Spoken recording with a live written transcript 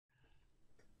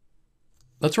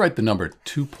Let's write the number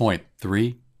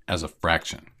 2.3 as a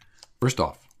fraction. First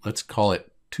off, let's call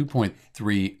it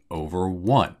 2.3 over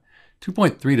 1.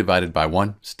 2.3 divided by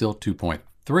 1, still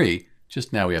 2.3,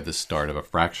 just now we have the start of a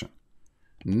fraction.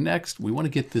 Next, we want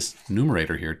to get this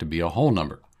numerator here to be a whole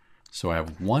number. So I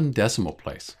have one decimal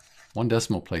place. One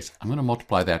decimal place, I'm going to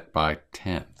multiply that by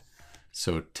 10.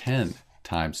 So 10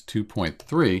 times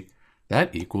 2.3,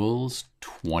 that equals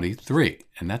 23,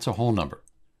 and that's a whole number.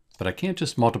 But I can't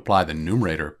just multiply the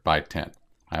numerator by 10.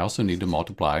 I also need to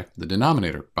multiply the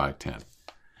denominator by 10.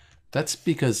 That's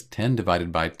because 10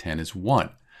 divided by 10 is 1.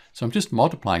 So I'm just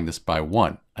multiplying this by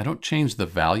 1. I don't change the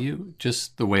value,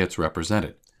 just the way it's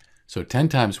represented. So 10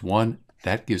 times 1,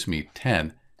 that gives me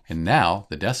 10. And now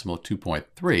the decimal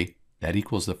 2.3, that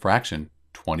equals the fraction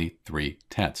 23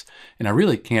 tenths. And I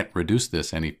really can't reduce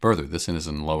this any further. This is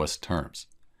in lowest terms.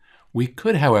 We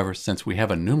could, however, since we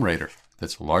have a numerator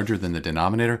that's larger than the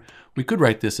denominator, we could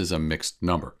write this as a mixed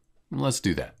number. Let's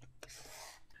do that.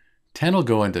 10 will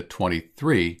go into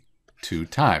 23 2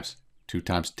 times. 2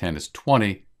 times 10 is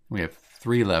 20. We have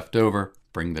 3 left over.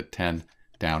 Bring the 10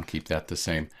 down, keep that the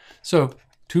same. So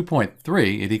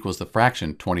 2.3, it equals the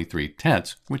fraction 23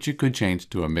 tenths, which you could change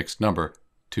to a mixed number,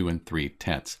 2 3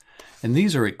 tenths. And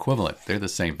these are equivalent. They're the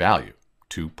same value,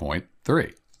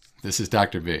 2.3. This is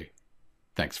Dr. V.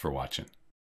 Thanks for watching.